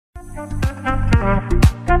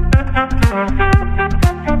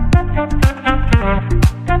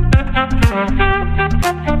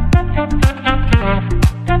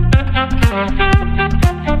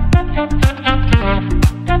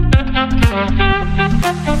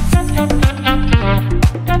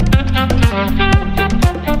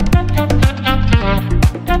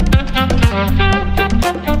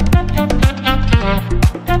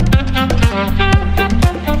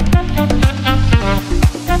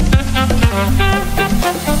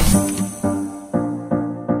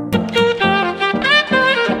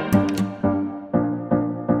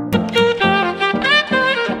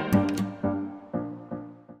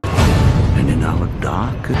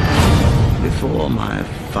Before my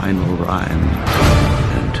final rhyme,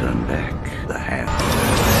 and turn back the hands.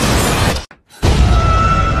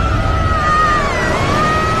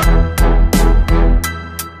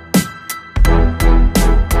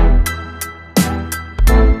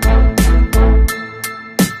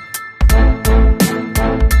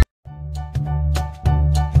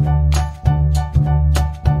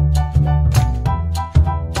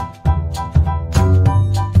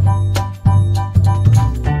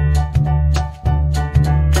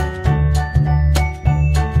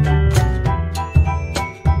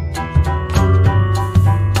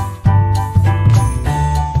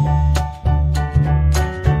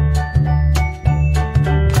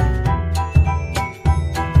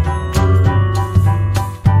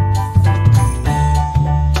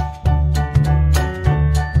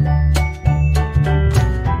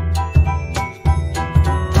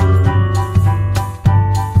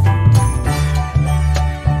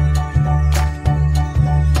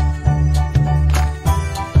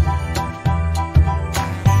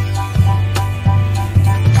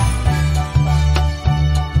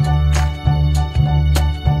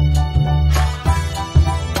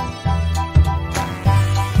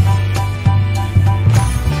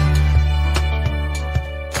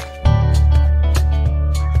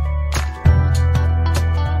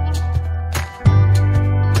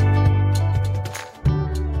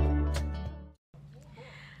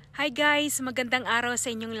 Hi guys! Magandang araw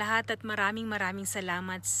sa inyong lahat at maraming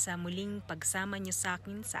salamat sa muling pagsama nyo sa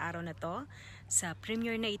akin sa araw na to, sa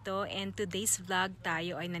premiere na ito. And today's vlog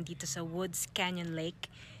tayo ay nandito sa Woods Canyon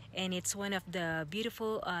Lake, and it's one of the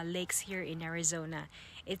beautiful lakes here in Arizona.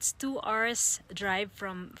 It's 2 hours drive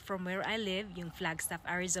from where I live, yung Flagstaff,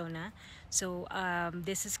 Arizona. So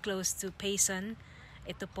this is close to Payson.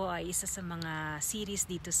 Ito po ay isa sa mga cities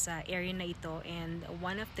dito sa area na ito, and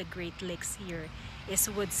one of the great lakes here is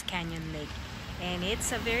Woods Canyon Lake. And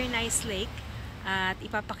it's a very nice lake at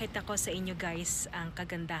ipapakita ko sa inyo guys ang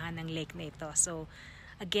kagandahan ng lake na ito. So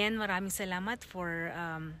again, maraming salamat for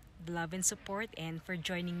the love and support and for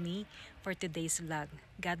joining me for today's vlog.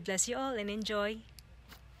 God bless you all and enjoy!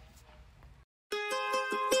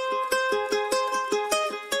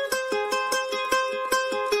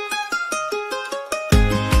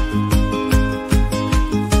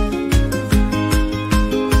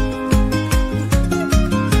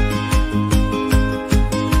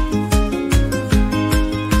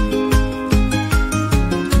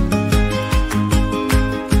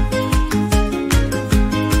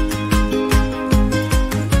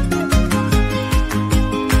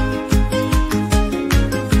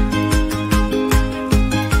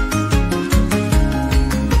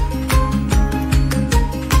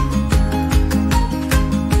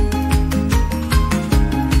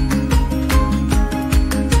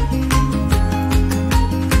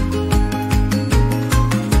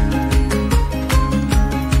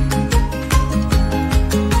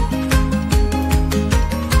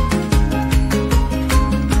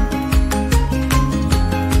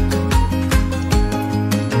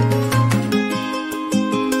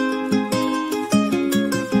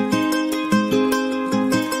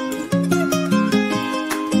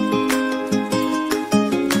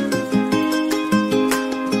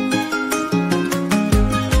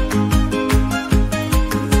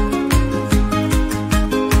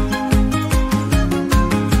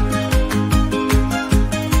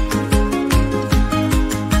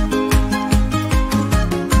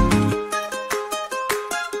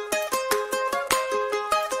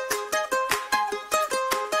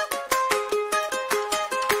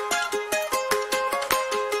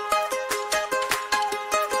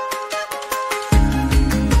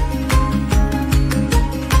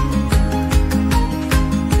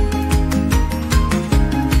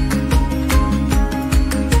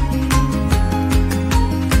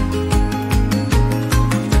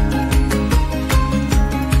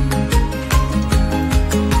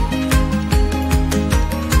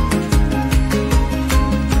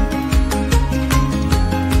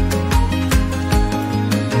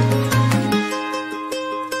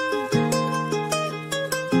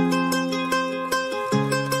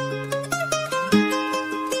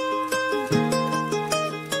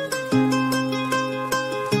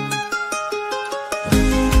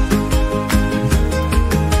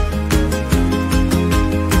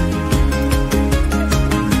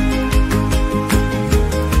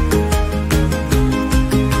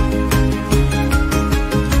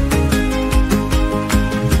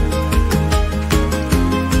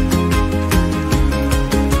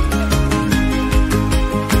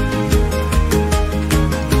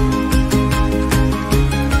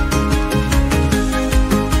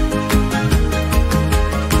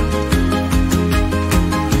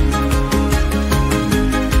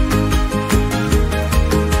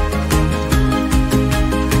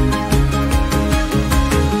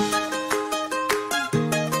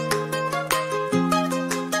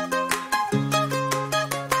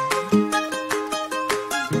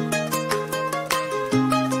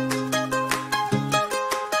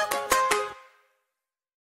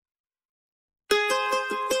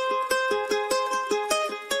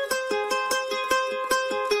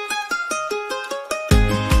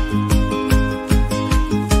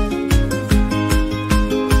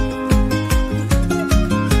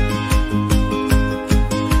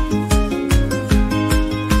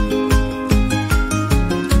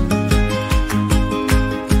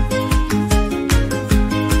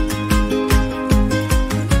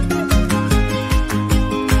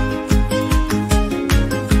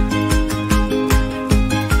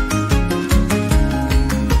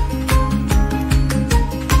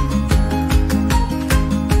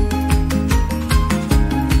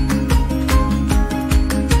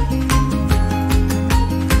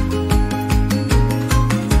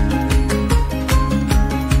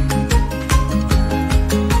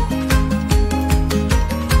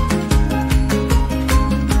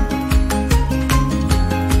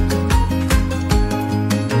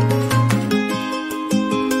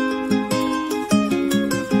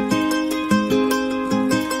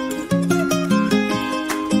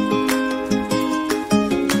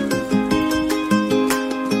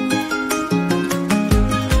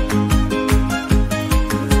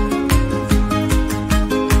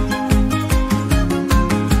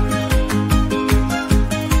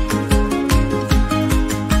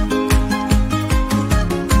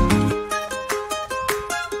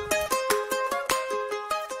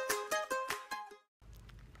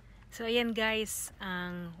 ayan guys,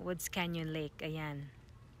 ang Woods Canyon Lake. Ayan.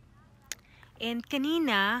 And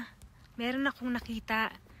kanina, meron akong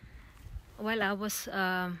nakita while I was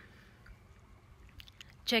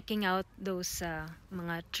checking out those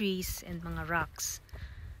mga trees and mga rocks.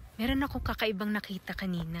 Meron akong kakaibang nakita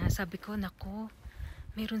kanina. Sabi ko, nako,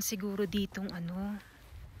 meron siguro ditong alam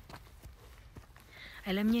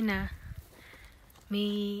niyo na,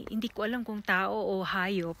 hindi ko alam kung tao o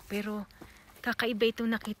hayop, pero kakaiba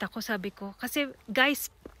itong nakita ko. Sabi ko, kasi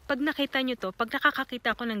guys, pag nakita nyo to, pag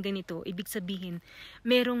nakakakita ko ng ganito, ibig sabihin,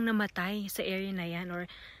 merong namatay sa area na yan, or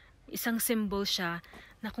isang symbol siya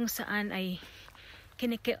na kung saan ay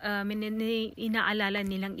inaalala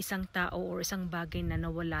nilang isang tao or isang bagay na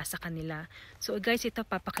nawala sa kanila. So guys, ito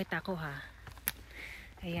papakita ko ha.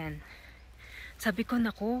 Ayan. Sabi ko,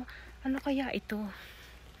 nako, ano kaya ito?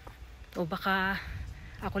 O baka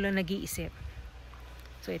ako lang nag-iisip.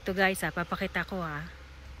 So ito guys ha, papakita ko ha.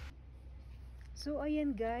 So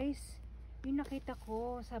ayan guys, yung nakita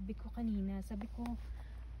ko, sabi ko kanina, sabi ko,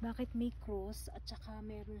 bakit may cross at saka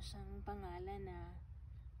meron siyang pangalan na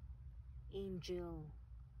Angel.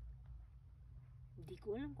 Hindi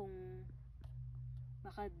ko alam kung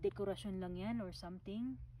baka dekorasyon lang yan or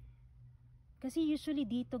something. Kasi usually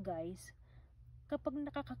dito guys, kapag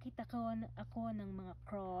nakakakita ako ng mga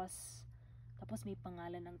cross, tapos may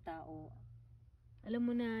pangalan ng tao, alam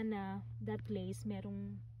mo na that place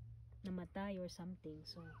merong namatay or something.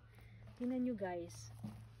 So tingnan nyo guys,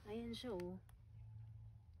 ayan siya oh,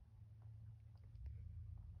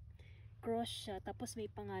 cross siya, tapos may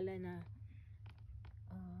pangalan na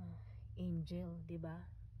Angel, diba?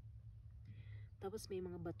 Tapos may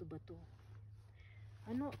mga bato-bato.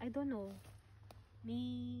 I don't know,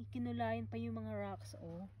 may kinulayan pa yung mga rocks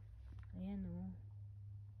oh. Ayan oh.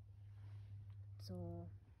 So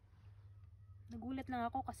nagulat lang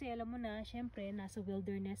ako kasi alam mo na, syempre nasa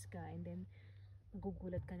wilderness ka, and then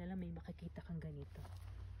magugulat ka na lang may makikita kang ganito.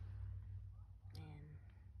 And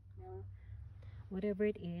well, whatever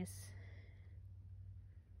it is,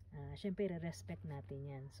 syempre re-respect natin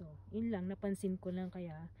yan. So yun lang, napansin ko lang,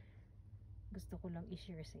 kaya gusto ko lang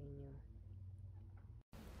i-share sa inyo.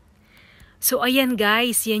 So ayan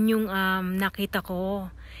guys, yan yung nakita ko.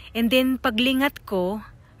 And then paglingat ko,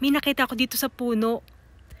 may nakita ko dito sa puno,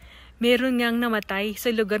 meron ngang namatay sa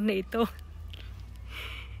lugar na ito.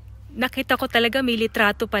 Nakita ko talaga may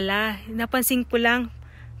litrato pala. Napansin ko lang,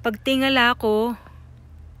 pagtingala ko,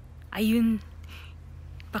 ayun,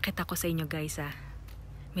 pakita ko sa inyo guys ha.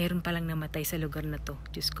 Meron palang namatay sa lugar na to.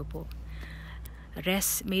 Diyos ko po.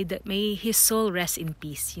 May his soul rest in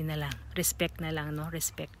peace. Yun na lang. Respect na lang, no?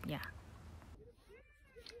 Respect niya.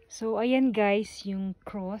 So, ayan guys, yung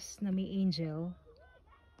cross na may angel.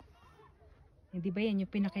 Hindi ba yan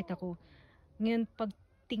yung pinakita ko? Ngayon, pag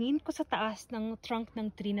tingin ko sa taas ng trunk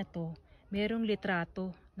ng tree na to, merong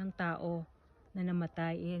litrato ng tao na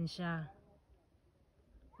namatay. Ayan siya.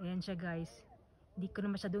 Ayan siya guys. Hindi ko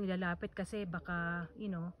na masyadong ilalapit kasi baka,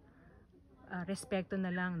 respeto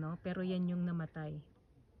na lang, no? Pero yan yung namatay.